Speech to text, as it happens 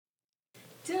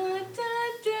Yo!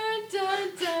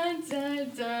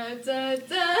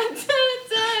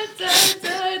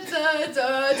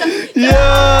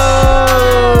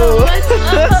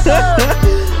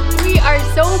 We are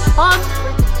so pumped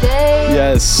for today.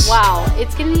 Yes. Wow,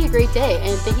 it's gonna be a great day,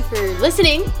 and thank you for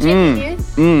listening.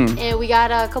 And we got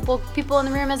a couple people in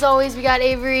the room as always. We got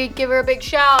Avery. Give her a big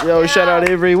shout. Yo, shout out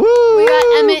Avery. Woo! We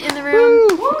got Emmett in the room.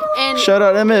 And shout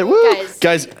out Emmett. Woo!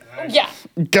 Guys.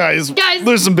 Guys,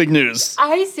 There's some big news.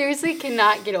 I seriously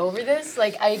cannot get over this.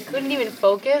 Like, I couldn't even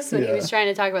focus when he was trying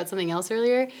to talk about something else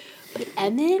earlier. But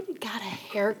Emmett got a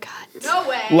haircut. No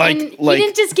way. He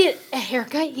didn't just get a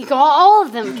haircut, he got all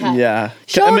of them cut. Yeah.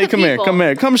 Show Emmett, the people. come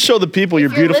here. Come show the people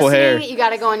your If you're beautiful hair. listening, you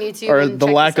gotta go on YouTube. Or and the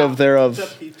check lack this of out. thereof.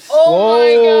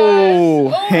 Oh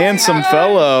my gosh. Handsome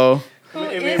fellow.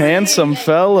 Handsome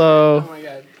fellow. Oh my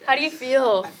god. How do you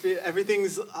feel?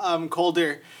 Everything's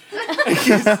colder.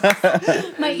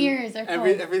 My ears are cold.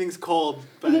 Everything's cold,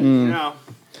 but you know.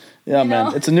 Yeah, man.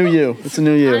 know? It's a new you. It's a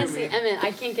new you. Honestly, Emmett,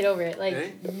 I can't get over it.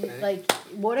 Like,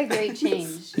 what a great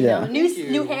change. You Yeah. know?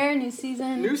 New hair, new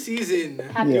season. New season.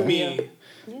 Happy New for me.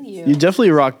 New you. You definitely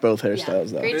rock both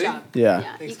hairstyles, though. Great Really? job. Yeah,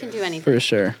 Yeah, you can do anything. for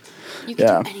sure. You can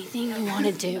Yeah. do anything you want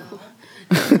to do.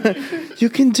 You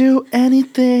can do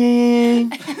anything.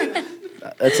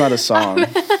 That's not a song.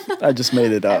 I just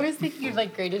made it I up. was thinking of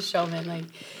like Greatest Showman, like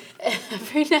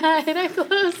every night I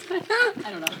close my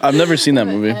I don't know. I've never seen that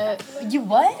movie. You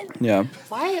what? Yeah.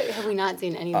 Why have we not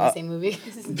seen any of the same movies?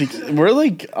 We're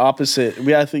like opposite.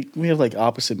 I think we have like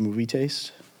opposite movie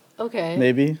taste. Okay.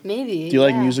 Maybe. Maybe. Do you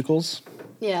like yeah. musicals?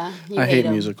 Yeah. You I hate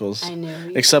 'em. musicals. I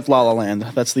knew. Except La La Land.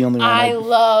 That's the only one. I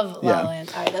love La Yeah. La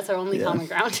Land. All right, that's our only common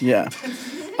ground. Yeah.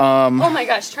 Oh my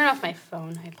gosh, turn off my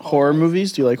phone. I apologize. Horror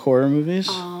movies? Do you like horror movies?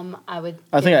 I would.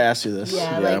 I think I asked you this.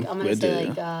 Yeah, like I'm we gonna say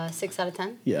did. like 6 out of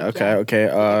 10. Yeah. Like, Okay.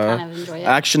 I kind of enjoy it.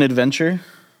 Action adventure.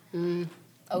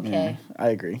 Okay. I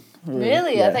agree.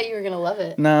 Really? Yeah. I thought you were gonna love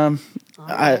it. Nah.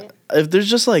 Alright. If there's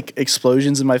just like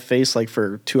explosions in my face like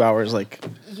for 2 hours, like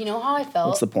You know how I felt?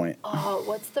 what's the point? Oh,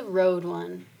 what's the road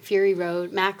one? Fury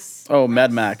Road, Max. Oh,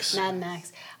 Mad Max. Mad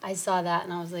Max. I saw that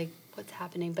and I was like, what's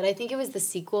happening? But I think it was the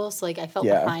sequel, so like I felt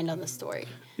Yeah. behind on the story.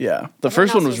 Yeah. The Everyone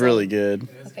first one else was was really like- good.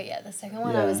 Okay, yeah. The second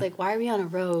one, Yeah. I was like, why are we on a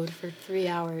road for 3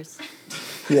 hours?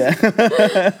 Yeah.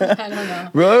 I don't know.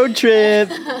 Road trip.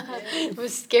 It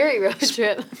was a scary road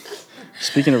trip.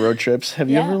 Speaking of road trips, have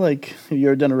you Yeah.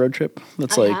 ever done a road trip?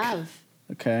 That's I like have.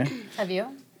 okay. Have you?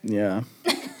 Yeah.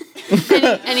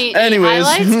 Any Anyways.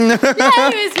 highlights? Yeah,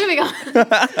 anyways, moving on.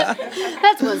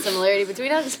 That's one similarity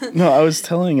between us. No, I was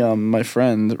telling my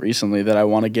friend recently that I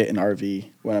want to get an RV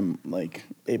when I'm like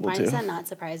able Why to. does that not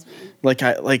surprise me?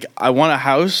 I want a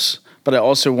house, but I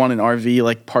also want an RV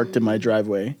like parked in my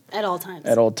driveway At all times.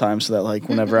 at all times so that like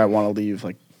whenever I want to leave,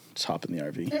 like just hop in the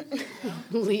RV.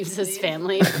 Leaves his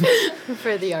family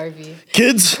for the RV.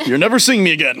 Kids, you're never seeing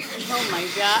me again. Oh my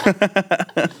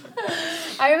god.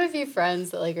 I have a few friends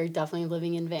that like are definitely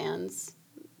living in vans.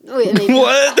 Wait, and they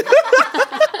What?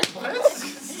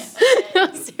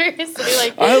 No, seriously,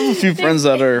 like I have a few friends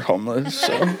that are homeless,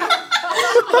 so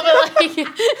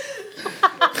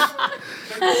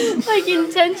like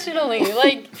intentionally,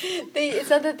 like it's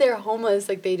not that they're homeless,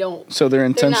 like they don't. they're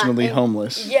intentionally in-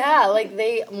 homeless. Yeah, like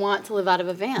they want to live out of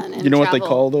a van. And You know what they travel.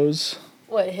 call those?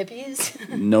 What, hippies?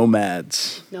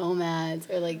 Nomads. Nomads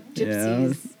or like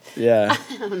gypsies. Yeah.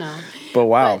 I don't know. But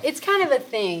wow. But it's kind of a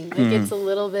thing. Like it's a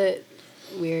little bit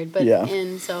weird, but Yeah.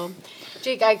 and so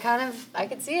Jake, I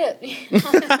could see it.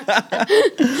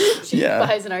 She Yeah.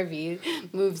 buys an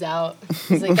RV, moves out.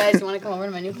 He's like, guys, you want to come over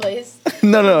to my new place?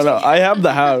 No. I have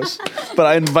the house, but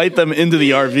I invite them into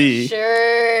the RV.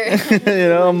 Sure. You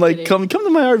know, I'm like, kidding. come to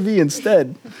my RV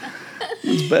instead.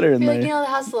 It's better in You're like, there. the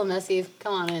house is a little messy.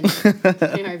 Come on in. My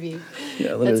RV. Yeah,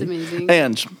 That's literally. amazing.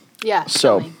 And Yeah.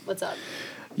 So- tell me, what's up?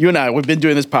 you and I, we've been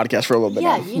doing this podcast for a little bit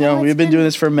Yeah, now. you know, we've it's been been- doing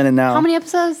this for a minute now. How many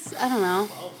episodes? I don't know.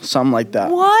 Something like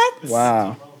that. What?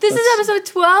 Wow. This is episode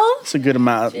 12? It's a good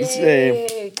amount.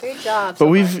 Hey. Great job. But so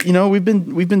we've far. we've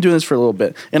been doing this for a little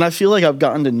bit, and I feel like I've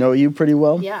gotten to know you pretty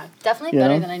well. Yeah, definitely You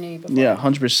better know? than I knew you before. Yeah,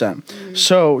 100%.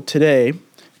 So today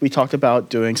we talked about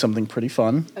doing something pretty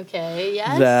fun Okay,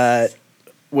 yes. that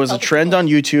was a Okay. trend on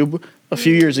YouTube a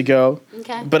few years ago.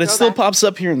 Okay. But it still throwback. pops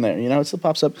up here and there. You know, it still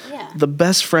pops up. Yeah. The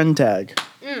best friend tag.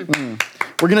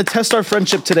 We're gonna test our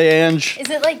friendship today, Ange. Is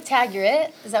it like Tag You're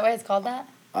It? Is that why it's called that?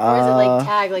 Or is it like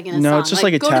tag like in a no, song? it's just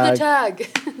like a go tag. to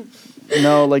the tag.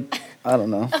 No, like I don't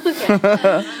know.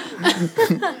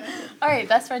 All right,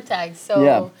 best friend tag. So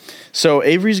Yeah. So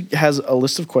Avery has a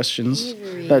list of questions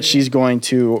Avery. that she's going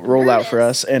to roll out for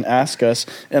us and ask us.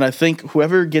 And I think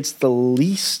whoever gets the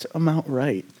least amount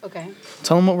right, Okay.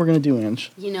 tell them what we're going to do,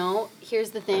 Ange. You know,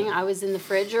 here's the thing. I was in the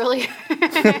fridge earlier.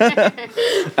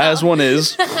 As one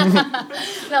is. Not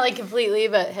like completely,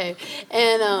 but hey.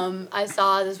 And I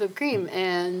saw this whipped cream,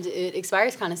 and it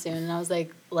expires kind of soon. And I was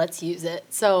like, let's use it.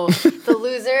 So the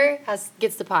loser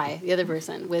gets the pie, the other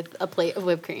person, with a plate of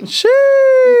whipped cream.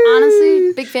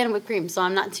 Honestly, big fan of whipped cream, so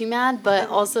I'm not too mad. But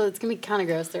also, it's going to be kind of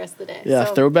gross the rest of the day. Yeah,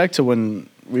 so, throwback to when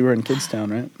we were in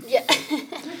Kidstown, right? Yeah.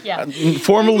 Yeah.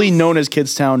 Formerly known as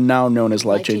Kidstown, now known as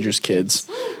Life Changers Kids.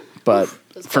 But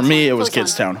for me, it was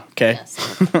Kidstown, okay? Yes.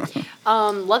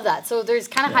 Love that. So there's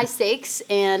kind of high stakes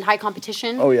and high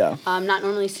competition. Oh, yeah. Not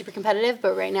normally super competitive,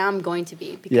 but right now I'm going to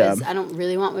be because I don't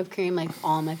really want whipped cream like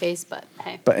all on my face, but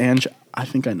hey. But Ange, I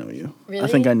think I know you. Really? I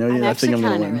think I know you. I think I'm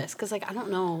going to win. Nervous because like I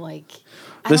don't know I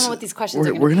don't know what these questions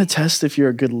are. We're going to test if you're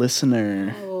a good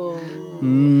listener. Oh.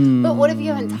 But what if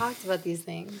you haven't talked about these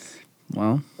things?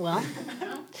 Well,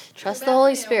 trust the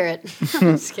Holy Spirit.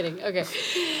 I'm just kidding. Okay.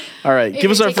 All right. Give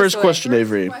Avery, us our take us first away. question,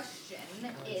 Avery.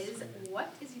 Question is,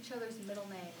 what is each other's middle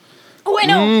name? Oh, I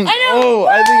know. I know. Oh,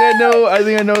 I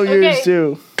think I know yours Okay.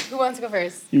 too. Who wants to go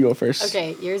first? You go first.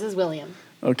 Okay, yours is William.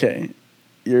 Okay.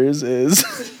 Yours is.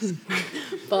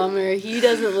 Bummer. He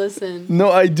doesn't listen.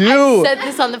 No, I do. I said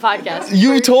this on the podcast.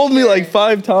 You for told me sure. like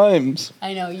 5 times.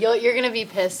 I know. You're going to be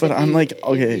pissed. But if I'm you- like, if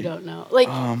okay. You don't know. Like,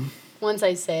 once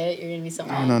I say it, you're going to be so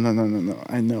mad. No.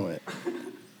 I know it.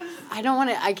 I don't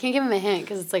want to. I can't give him a hint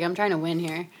because it's like I'm trying to win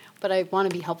here. But I want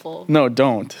to be helpful. No,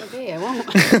 don't. Okay, I won't.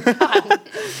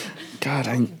 God,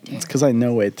 it's because I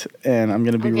know it, and I'm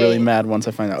gonna be Okay. really mad once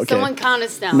I find out. Okay. Someone count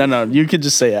us down. No, you could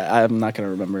just say it. I'm not gonna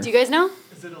remember. Do you guys know?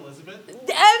 Is it Elizabeth?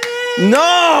 Evan!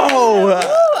 No!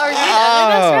 Are you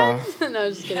Evan best friend? No,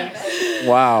 just kidding.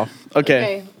 Wow. Okay.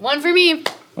 Okay, one for me. Keep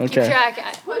Okay. track.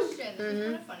 Question. This is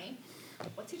kind of funny.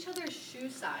 What's each other's shoe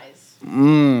size?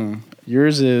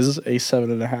 Yours is a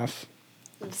 7.5.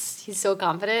 He's so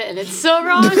confident, and it's so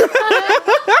wrong.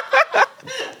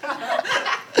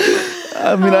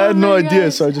 I mean, I had no Oh my idea,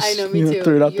 gosh. so I just I know, me too.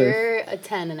 threw it out You're there. a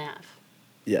 10.5.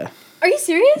 Yeah. Are you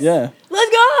serious? Yeah.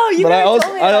 Let's go. You But I already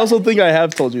told me I that. also think I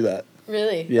have told you that.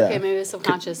 Really? Yeah. Okay, maybe it was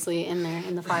subconsciously in there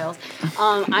in the files.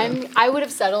 I would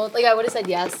have settled. Like I would have said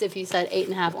yes if you said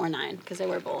 8.5 or 9 because I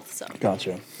wear both. So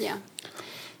Gotcha. yeah.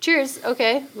 Cheers.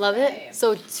 Okay, love it.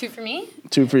 So 2 for me.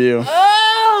 2 for you.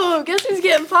 Oh, guess who's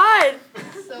getting pied?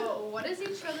 So, what is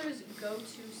each other's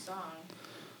go-to song?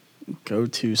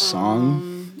 Go-to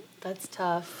song? That's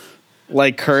tough.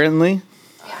 Like currently?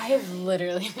 I have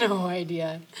literally no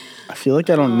idea. I feel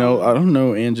like I don't know. I don't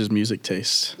know Ange's music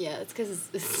taste. Yeah, it's because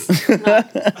it's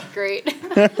not great.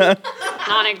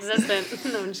 Non-existent.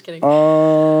 No, I'm just kidding.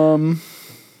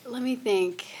 Let me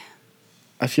think.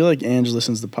 I feel like Ange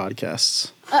listens to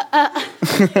podcasts.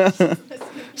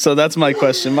 So that's my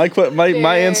question. My Fair.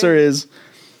 answer is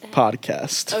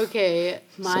podcast. Okay,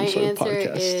 my Some sort of answer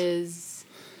podcast. is,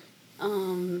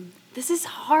 this is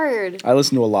hard. I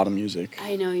listen to a lot of music.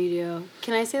 I know you do.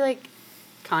 Can I say like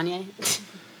Kanye?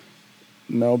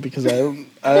 No, because I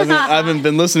haven't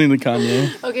been listening to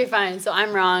Kanye. Okay, fine. So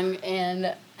I'm wrong,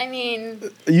 and I mean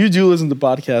You do listen to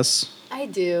podcasts. I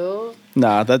do.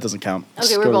 Nah, that doesn't count. Okay,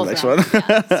 Just we're go to both the next wrong. one.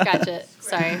 Yeah, scratch it.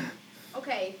 Sorry.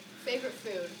 Okay, favorite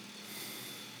food.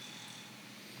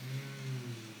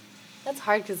 That's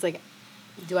hard because like,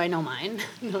 do I know mine?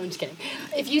 No, I'm just kidding.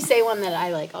 If you say one that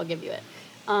I like, I'll give you it.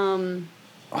 Oh,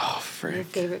 Your frick.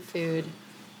 favorite food?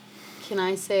 Can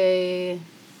I say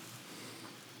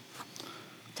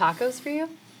tacos for you?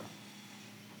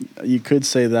 You could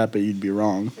say that, but you'd be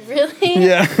wrong. Really?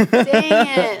 Yeah. Dang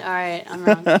it. All right, I'm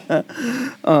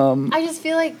wrong. I just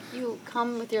feel like you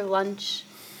come with your lunch,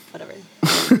 whatever.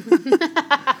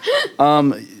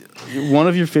 One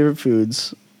of your favorite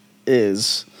foods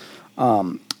is a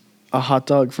hot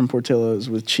dog from Portillo's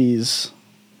with cheese.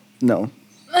 No,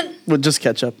 with just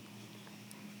ketchup.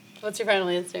 What's your final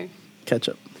answer?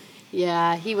 Ketchup.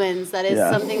 Yeah, he wins. That is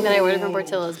Yeah. something that I ordered from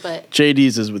Portillo's, but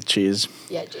JD's is with cheese.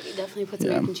 yeah, JD definitely puts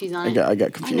Yeah. American cheese on I it.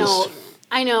 got confused.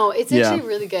 I know. It's Yeah. actually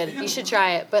really good. You should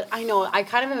try it. But I know I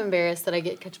kind of am embarrassed that I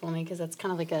get ketchup only because that's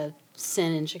kind of like a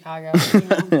sin in Chicago. You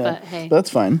know? But hey, That's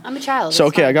fine. I'm a child. So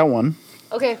it's okay, I fine. got one.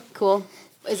 Okay, cool.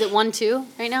 Is it 1-2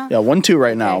 right now? Yeah, 1-2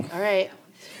 right now. Okay, all right.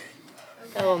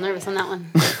 Got a little nervous on that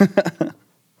one.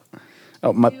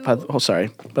 Oh,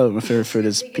 sorry. By the way, my favorite food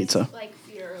is Biggest, pizza. like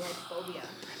fear or like phobia.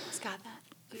 Just got that.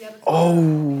 Do you have a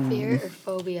Oh, Fear or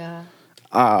phobia?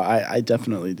 I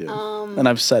definitely do, and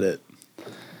I've said it.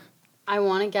 I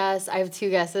want to guess. I have 2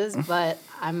 guesses, but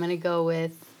I'm gonna go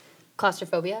with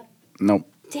claustrophobia. Nope.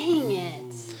 Dang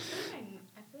it.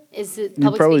 Is it You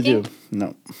public probably speaking? do.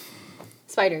 No.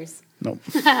 Spiders. Nope.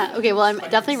 Okay, well, I'm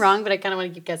definitely wrong, but I kind of want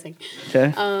to keep guessing.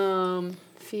 Okay.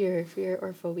 Fear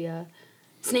or phobia.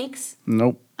 Snakes?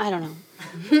 Nope. I don't know.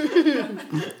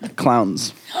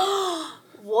 Clowns.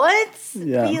 What?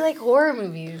 Yeah. But you like horror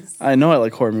movies. I know I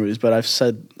like horror movies, but I've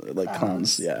said like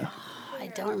clowns. Yeah. I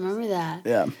don't remember that.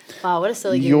 Yeah. Wow, what a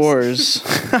silly goose. Yours.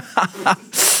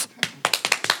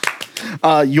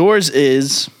 Yours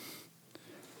is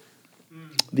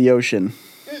the ocean.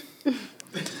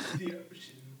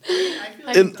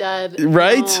 I'm dead.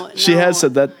 Right? No, She has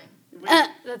said that.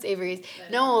 That's Avery's.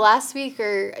 No, last week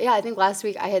I think last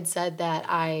week I had said that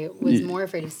I was Ye- more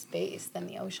afraid of space than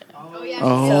the ocean. Oh yeah.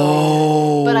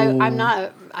 Oh. But I'm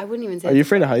not. I wouldn't even say. Are you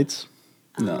afraid of heights?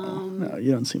 No. Um, No,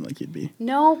 you don't seem like you'd be.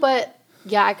 No, but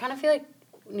yeah, I kind of feel like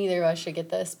neither of us should get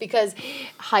this because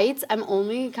heights. I'm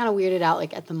only kind of weirded out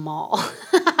like at the mall.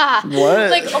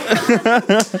 What? like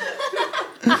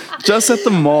Just at the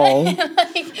mall.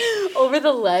 like over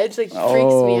the ledge like freaks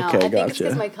Oh, me out. okay, I think it's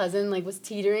because gotcha. my cousin like was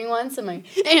teetering once and my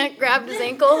aunt grabbed his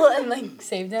ankle and like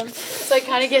saved him. So I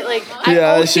kind of get like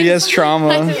Yeah, she has trauma.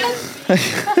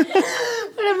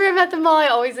 Whenever I'm at the mall, I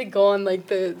always like go on like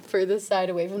the furthest side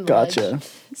away from the Gotcha. ledge.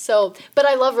 So, but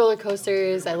I love roller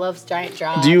coasters. I love giant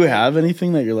drops. Do you have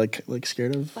anything that you're like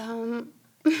scared of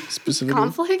specifically?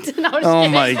 conflict? No, I'm just Oh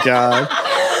kidding. my god.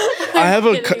 I have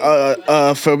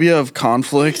a phobia of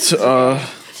conflict.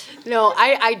 No,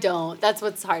 I don't. That's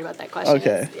what's hard about that question.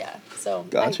 Okay. Yeah. So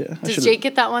Gotcha. I Does should've- Jake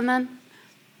get that one then?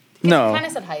 No. Kind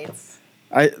of said heights.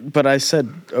 But I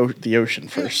said the ocean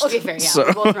first. Okay, fair. Yeah, So-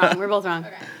 we're both wrong. We're both wrong.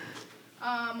 Okay.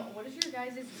 What is your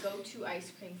guys' go-to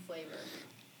ice cream flavor?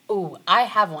 Ooh, I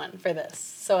have one for this.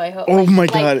 So I hope. Oh like- my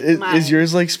like god! Is mine.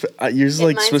 yours like yours Yeah,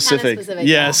 like mine's kinda specific? specific,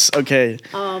 Yes. Okay.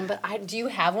 But do you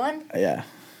have one? Yeah.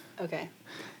 Okay.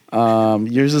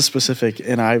 Yours is specific,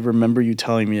 and I remember you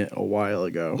telling me it a while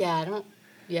ago. Yeah, I don't.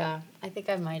 Yeah, I think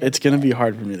I might. It's gonna be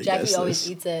hard for me to Jackie guess always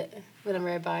this. eats it whenever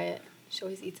I buy it. She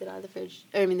always eats it out of the fridge.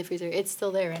 Or I mean the freezer. It's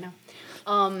still there right now.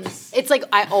 It's like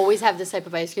I always have this type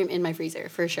of ice cream in my freezer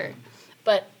for sure.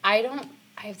 But I don't.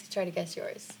 I have to try to guess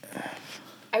yours.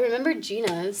 I remember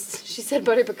Gina's. She said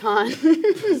butter pecan.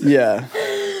 Yeah.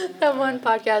 That one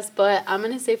podcast, but I'm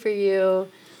gonna say for you,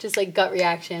 just like gut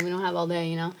reaction. We don't have all day,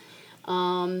 you know.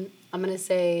 I'm gonna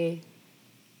say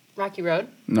Rocky Road.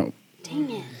 No. Dang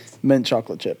it. Mint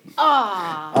chocolate chip.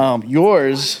 Ah,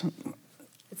 Yours.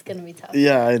 it's gonna be tough.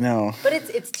 Yeah, I know. But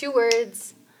it's 2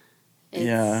 words. It's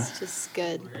Yeah. just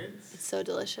good. It's so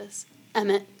delicious.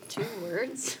 Emmett, 2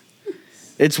 words.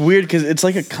 It's weird because it's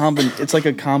like a combo. It's like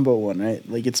a combo one, right?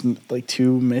 Like it's like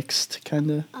 2 mixed, kind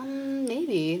of.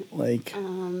 Maybe. Like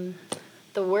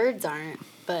The words aren't,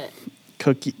 but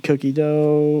cookie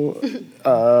dough,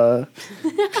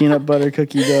 peanut butter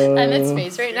cookie dough. Emmett's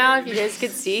face right now, if you guys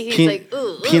could see, he's Pe- like,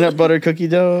 ooh. Peanut butter cookie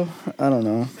dough. I don't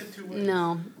know.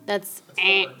 No, that's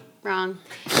wrong.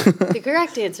 The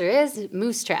correct answer is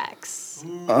Moose Tracks.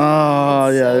 Oh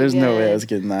It's yeah, so there's no way I good. was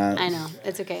getting that. I know.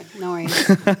 It's okay. No worries.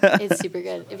 It's super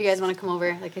good. If you guys want to come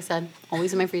over, like I said,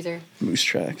 always in my freezer. Moose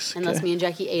tracks. Unless Okay. me and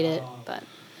Jackie ate it. But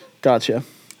Gotcha.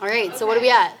 all right, so what are we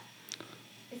at?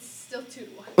 It's still 2-1.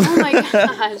 Oh my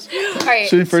gosh. All right.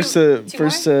 Should we first to- two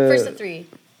first more? to- First to 3.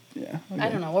 Yeah. I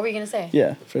don't know. What were you gonna say?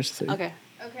 Yeah, first 3. Okay.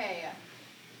 Okay.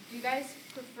 Do you guys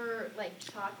prefer like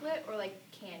chocolate or like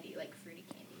candy, like fruity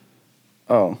candy?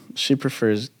 Oh, she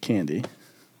prefers candy.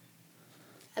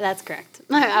 That's correct.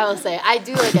 I will say I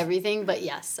do like everything, but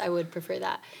yes, I would prefer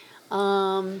that.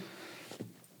 I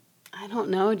don't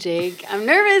know, Jake. I'm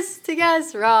nervous to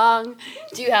guess wrong.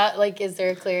 Do you have is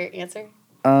there a clear answer?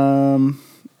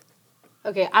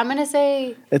 Okay, I'm gonna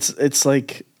say It's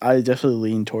like I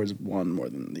definitely lean towards one more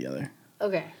than the other.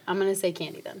 okay. I'm gonna say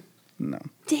candy then. No.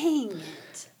 Dang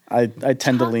it. I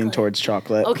tend to lean Chocolate. towards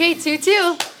chocolate. Okay,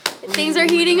 2-2. Things are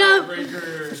heating up. Okay,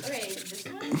 this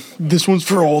one. This one's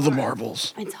for all the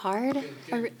marbles. It's hard.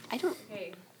 I don't.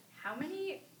 Okay, how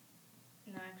many?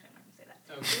 No, actually, I'm not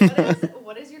gonna say that.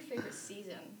 What is your favorite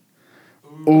season?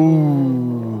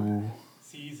 Ooh.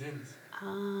 Seasons.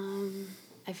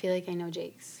 I feel like I know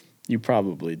Jake's. You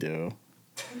probably do.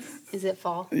 Is it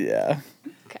fall? Yeah.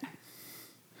 Okay.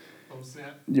 Oh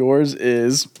snap. Yours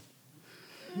is.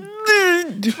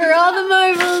 For all the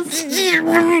marbles.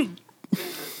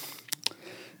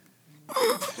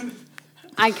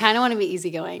 I kind of want to be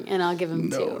easygoing, and I'll give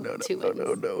him two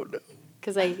wins. No.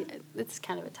 Because it's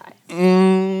kind of a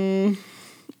tie.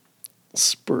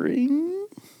 Spring.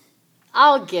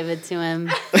 I'll give it to him.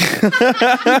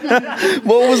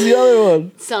 What was the other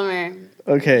one? Summer.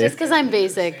 Okay. Just because I'm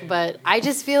basic, but I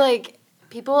just feel like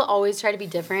people always try to be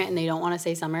different and they don't want to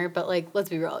say summer, but like, let's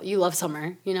be real. You love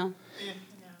summer, you know?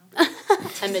 No.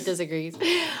 Emmett disagrees.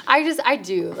 I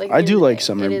do. Like, I do like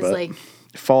summer, it is but like,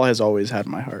 fall has always had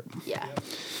my heart. yeah,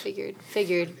 figured.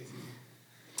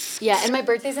 Yeah, and my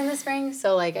birthday's in the spring,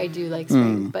 so like I do like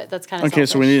spring, but that's kind of Okay,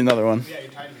 so we need another one. Yeah, you're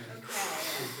tied me.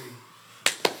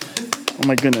 Oh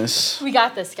my goodness. We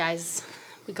got this, guys.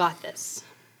 We got this.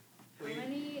 How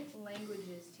many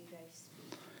languages do you guys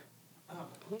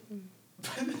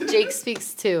speak? Jake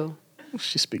speaks two.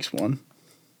 She speaks one.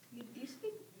 You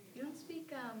speak. You don't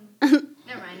speak. Never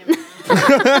mind.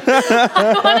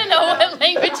 I want to know what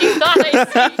language you thought I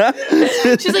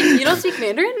speak. She's like, you don't speak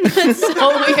Mandarin? That's so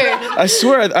weird. I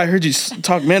swear I heard you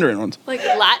talk Mandarin once. Like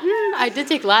Latin? I did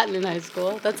take Latin in high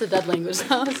school. That's a dead language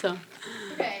though, so.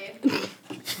 Okay.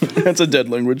 That's a dead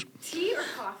language. Tea or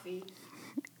coffee?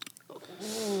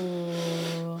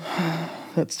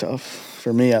 That's tough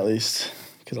for me at least,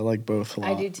 because I like both a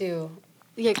lot. I do too.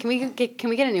 Yeah, can we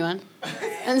get a new one?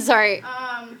 I'm sorry.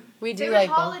 We do Favorite like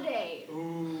both. holiday.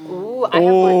 Ooh, I have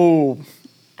one. Oh,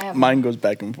 I have mine goes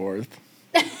back and forth.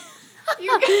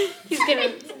 He's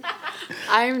kidding.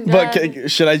 I'm But done.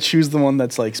 should I choose the one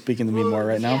that's like speaking to me more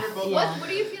right now? Yeah. What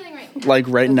are you feeling right now? Like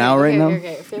right now, right now?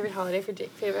 Okay. Favorite holiday for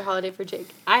Jake. Favorite holiday for Jake.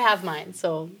 I have mine,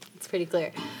 so it's pretty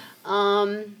clear.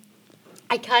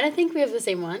 I kind of think we have the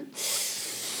same one.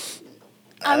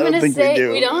 I I'm don't gonna think we say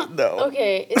do. don't. No.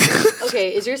 Okay.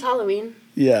 Is yours Halloween?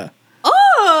 Yeah.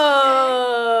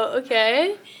 Oh.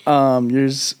 Okay.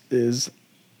 Yours is.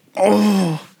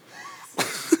 Oh.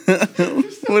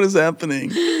 What is happening?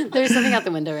 There's something out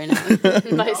the window right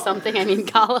now. By something, I mean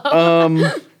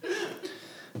Kahlo.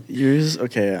 Yours,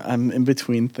 okay. I'm in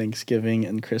between Thanksgiving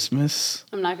and Christmas,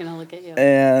 I'm not gonna look at you.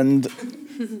 and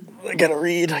I gotta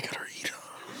read.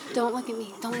 Don't look at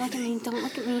me. Don't look at me. Don't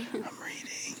look at me.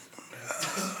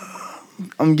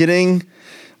 I'm reading.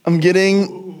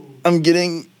 I'm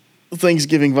getting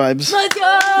Thanksgiving vibes. Let's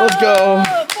go. Let's go.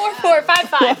 4-4,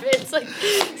 5-5. It's like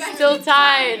still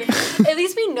tied. At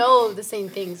least we know the same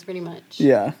things pretty much.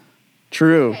 Yeah.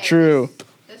 True. Okay, True.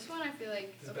 This one I feel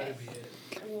like. Okay.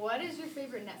 What is your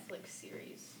favorite Netflix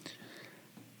series?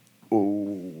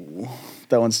 Ooh,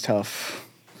 that one's tough.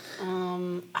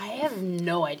 I have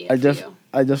no idea. I for you.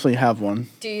 definitely have one.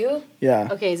 Do you? Yeah.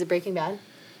 Okay, is it Breaking Bad?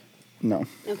 No.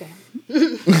 Okay.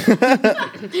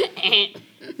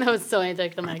 That was so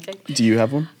anticlimactic. Do you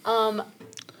have one?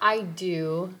 I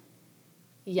do.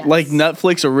 Yes. Like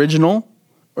Netflix original,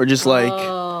 or just like,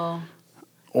 Oh.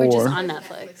 Or just on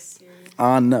Netflix. Series.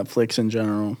 on Netflix in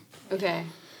general? Okay.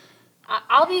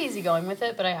 I'll be easygoing with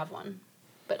it, but I have one.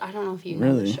 But I don't know if you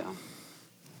know the Really? show.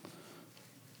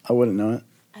 I wouldn't know it.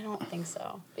 I don't think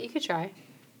so. But you could try.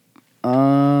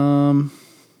 Um.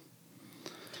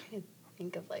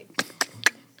 Think of like.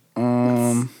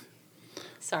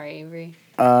 Sorry, Avery.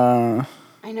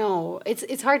 I know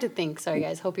it's hard to think. Sorry,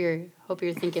 guys. Hope you're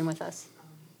thinking with us.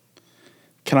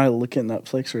 Can I look at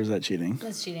Netflix, or is that cheating?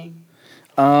 That's cheating.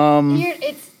 Um.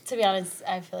 It's to be honest.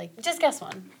 I feel like just guess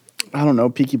one. I don't know.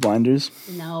 Peaky Blinders.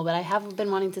 No, but I have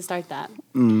been wanting to start that.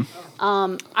 Mm.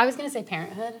 I was gonna say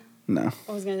Parenthood. No.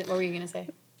 What were you gonna say?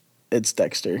 It's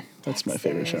Dexter. That's my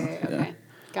favorite show. Dexter, Yeah. Okay,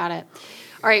 got it.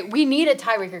 All right, we need a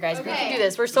tiebreaker, guys. We can do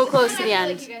this. We're so close to the I feel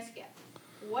end. like you guys get.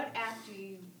 What app do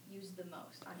you use the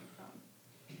most on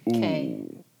your phone? Okay,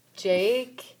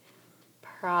 Jake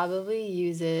probably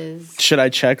uses. Should I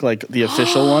check like the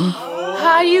official one?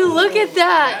 How do you look at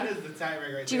that? That is the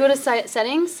tiebreaker right Do you go to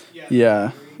settings? there.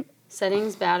 Yeah.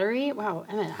 Settings, battery. Wow,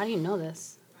 Emmett, how do you know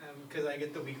this? Because I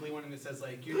get the weekly one and it says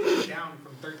like you're down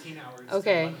from 13 hours to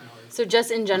Okay, 11 hours. so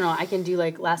just in general, I can do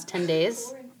like last 10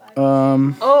 days.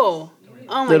 Um. Oh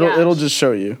my gosh. It'll just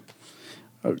show you.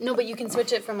 No, but you can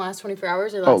switch it from last 24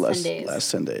 hours or Oh, last 10 days.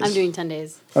 last 10 days. I'm doing 10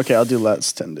 days. Okay, I'll do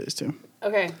last 10 days too.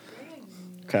 Okay.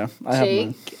 Okay, I have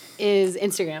mine. Jake is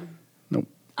Instagram. Nope.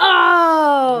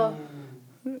 Oh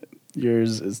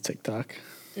Yours is TikTok.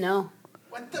 no,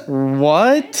 What the?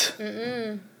 What?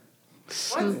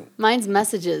 mine's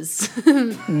messages.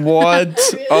 What?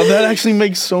 Oh, that actually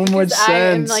makes so much I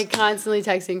am sense. like constantly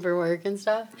texting for work and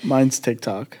stuff. Mine's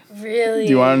TikTok. Really? Do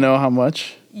you want to know how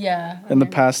much? Yeah. In the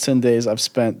okay. past 10 days, I've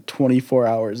spent 24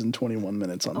 hours and 21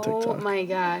 minutes on Oh TikTok. my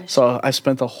gosh. So I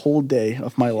spent the whole day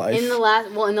of my life. In the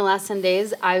last 10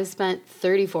 days, I've spent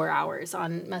 34 hours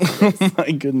on messages.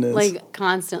 My goodness. like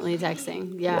constantly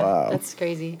texting. Yeah. Wow. That's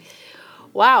crazy.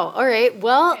 Wow. All right.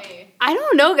 Well, Okay. I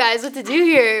don't know, guys, what to do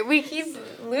here. We keep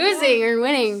losing or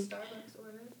winning. Starbucks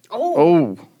order.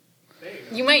 oh.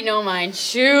 You might know mine.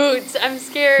 Shoot. I'm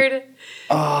scared.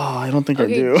 Oh, I don't think I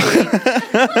Okay, do.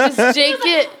 Does Jake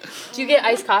do you get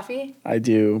iced coffee? I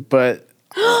do, but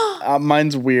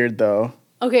mine's weird though.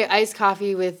 Okay, iced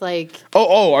coffee with like.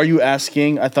 Oh, are you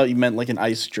asking? I thought you meant like an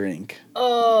iced drink.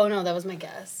 Oh no, that was my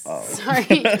guess. Oh. Sorry.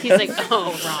 He's like,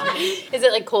 oh, wrong. Is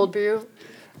it like cold brew?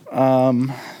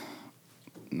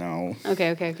 No.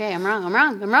 Okay. I'm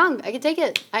wrong. I can take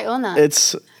it. I own that.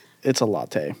 It's a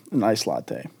latte, an iced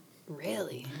latte.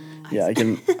 Really? Yeah,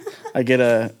 I get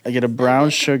a brown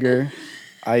sugar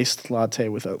iced latte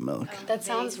with oat milk. That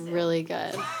sounds really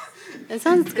good. It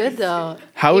sounds good though.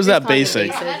 How You is just that called it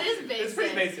basic? That is It's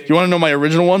pretty basic. basic. You want to know my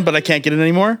original one, but I can't get it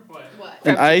anymore? What? What?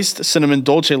 An iced cinnamon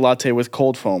dolce latte with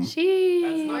cold foam. That's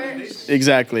Jeez. not basic.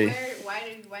 Exactly, Why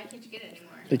can't you get it anymore?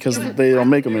 because they don't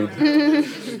make them anymore.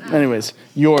 Anyways,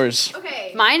 yours.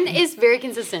 Okay. Mine is very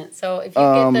consistent. So if you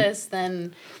get this,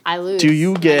 then I lose. do you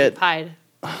and I get- pied?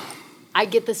 I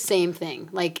get the same thing.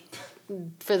 Like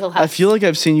for the last. I feel like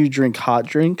I've seen you drink hot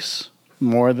drinks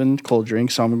more than cold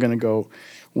drinks, so I'm gonna go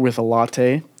with a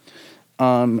latte.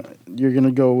 You're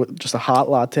gonna go with just a hot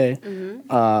latte.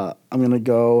 I'm gonna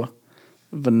go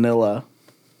vanilla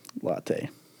latte.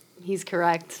 He's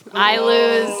correct. I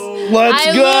lose. Let's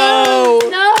I go!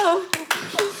 lose. No.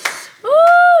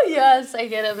 Woo, yes, I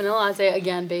get a vanilla latte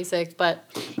again, basic. But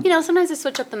sometimes I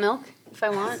switch up the milk if I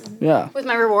want. Yeah, With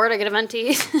my reward, I get a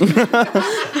venti.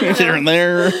 here and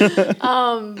there.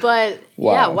 But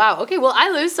Wow. yeah, wow. Okay, well,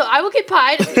 I lose, so I will get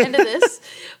pied at the end of this.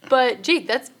 But Jake,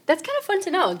 that's kind of fun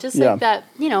to know. Just Yeah. like that,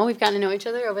 we've gotten to know each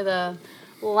other over the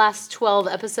last 12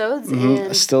 episodes. I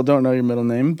And still don't know your middle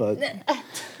name, but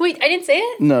wait, I didn't say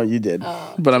it. no, you did.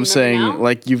 Oh, But do I'm you remember saying, now?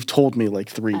 like, you've told me like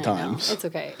 3 I know. times. It's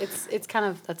okay. It's kind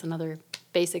of that's another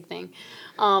basic thing.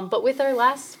 But with our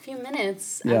last few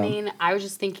minutes, Yeah. I mean, I was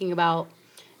just thinking about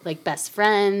like best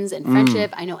friends and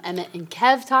friendship. I know Emmett and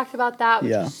Kev talked about that, which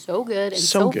Mm. Yeah. is so good and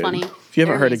So good. funny. If you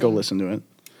haven't They're heard it, go amazing. listen to it.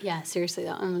 Yeah, seriously,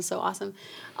 that one was so awesome.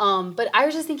 But I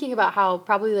was just thinking about how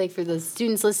probably like for the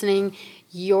students listening,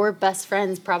 your best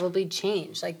friends probably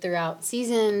change like throughout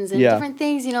seasons and Yeah. different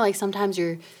things. Like sometimes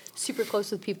you're super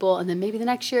close with people, and then maybe the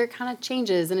next year it kind of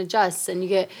changes and adjusts, and you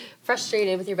get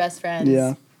frustrated with your best friends.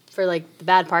 Yeah. For like the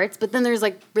bad parts, but then there's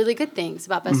like really good things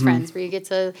about Mm-hmm. best friends where you get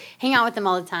to hang out with them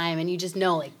all the time, and you just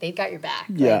know like they've got your back.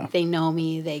 Yeah. Like, they know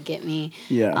me, they get me.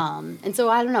 Yeah. And so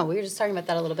I don't know. We were just talking about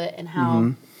that a little bit, and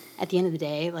how at the end of the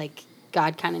day, like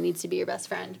God kind of needs to be your best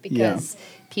friend because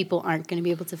people aren't going to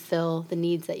be able to fill the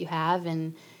needs that you have,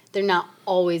 and they're not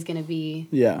always going to be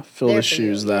Yeah, fill There the for you,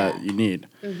 shoes that yeah. you need.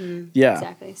 Yeah.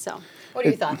 exactly. So, what are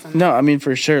your thoughts on that? No, I mean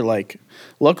for sure. Like,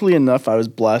 luckily enough, I was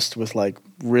blessed with like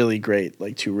really great,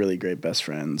 like 2 really great best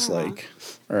friends. Like,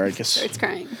 or I guess It's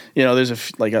crying. there's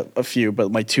a few,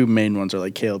 but my 2 main ones are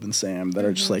like Caleb and Sam that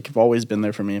are just like have always been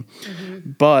there for me.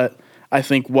 But I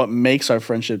think what makes our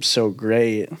friendship so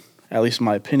great, at least in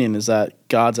my opinion, is that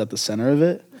God's at the center of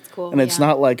it. It's cool. And it's yeah.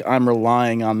 not like I'm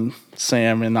relying on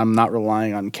Sam and I'm not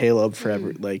relying on Caleb for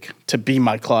like to be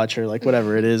my clutch or like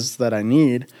whatever it is that I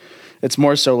need. It's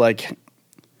more so like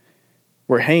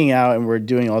we're hanging out and we're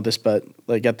doing all this, but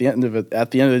like at the end of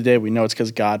the day, we know it's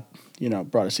because God,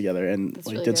 brought us together and That's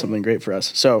like really did good. something great for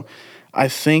us. So I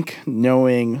think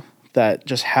knowing that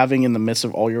just having in the midst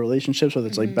of all your relationships, whether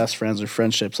it's like best friends or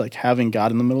friendships, like having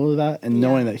God in the middle of that and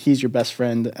knowing that He's your best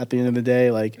friend at the end of the day,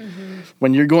 like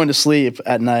when you're going to sleep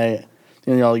at night,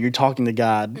 you're talking to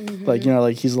God,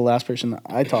 like He's the last person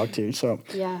I talk to. So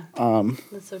Yeah.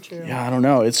 That's so true. yeah, I don't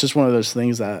know. It's just one of those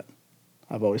things that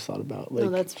I've always thought about. Like, No,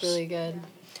 that's really good.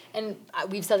 And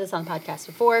we've said this on the podcast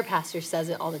before. Pastor says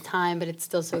it all the time, but it's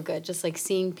still so good. Just like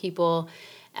seeing people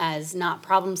as not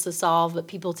problems to solve, but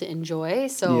people to enjoy.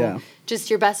 So Yeah. just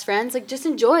your best friends, like just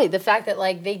enjoy the fact that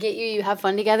like they get you, you have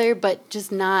fun together, but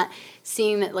just not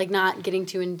seeing that, like not getting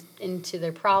too into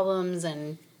their problems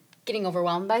and getting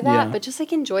overwhelmed by that, Yeah. but just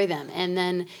like enjoy them. And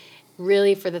then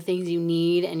really for the things you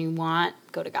need and you want,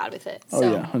 go to God with it. oh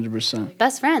So yeah, 100%.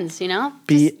 best friends, Just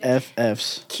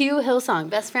BFFs. cue Hillsong,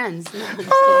 best friends. No, I'm just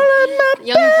kidding.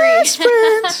 Young and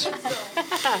free.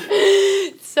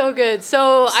 So good.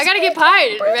 So I gotta get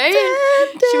pied, right?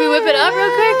 Should we whip it up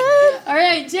real quick? All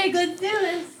right, Jake, let's do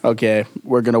this. Okay,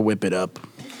 we're gonna whip it up.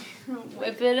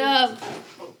 Whip it up.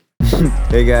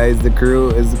 Hey guys, the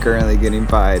crew is currently getting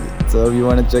pied. So if you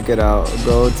want to check it out,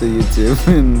 go to YouTube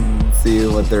and see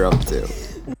what they're up to.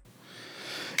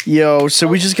 Yo, so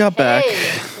we just got back.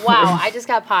 Hey. Wow, I just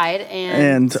got pied, and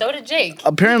And- so did Jake.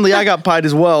 Apparently, I got pied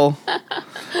as well.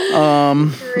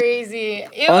 Crazy.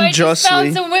 Ew, I just found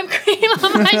Unjustly. some whipped cream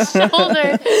on my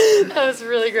shoulder. That was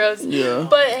really gross. Yeah.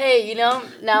 But hey,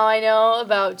 now I know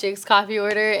about Jake's coffee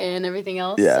order and everything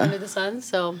else Yeah. under the sun.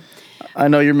 So I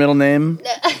know your middle name.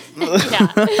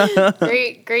 yeah,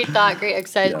 great thought, great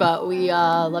exercise. Yeah. But we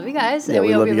love you guys. Yeah, and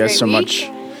we hope love you have a guys great so week. much.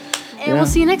 And Yeah. we'll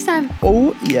see you next time.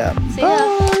 Oh yeah. See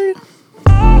ya. Bye.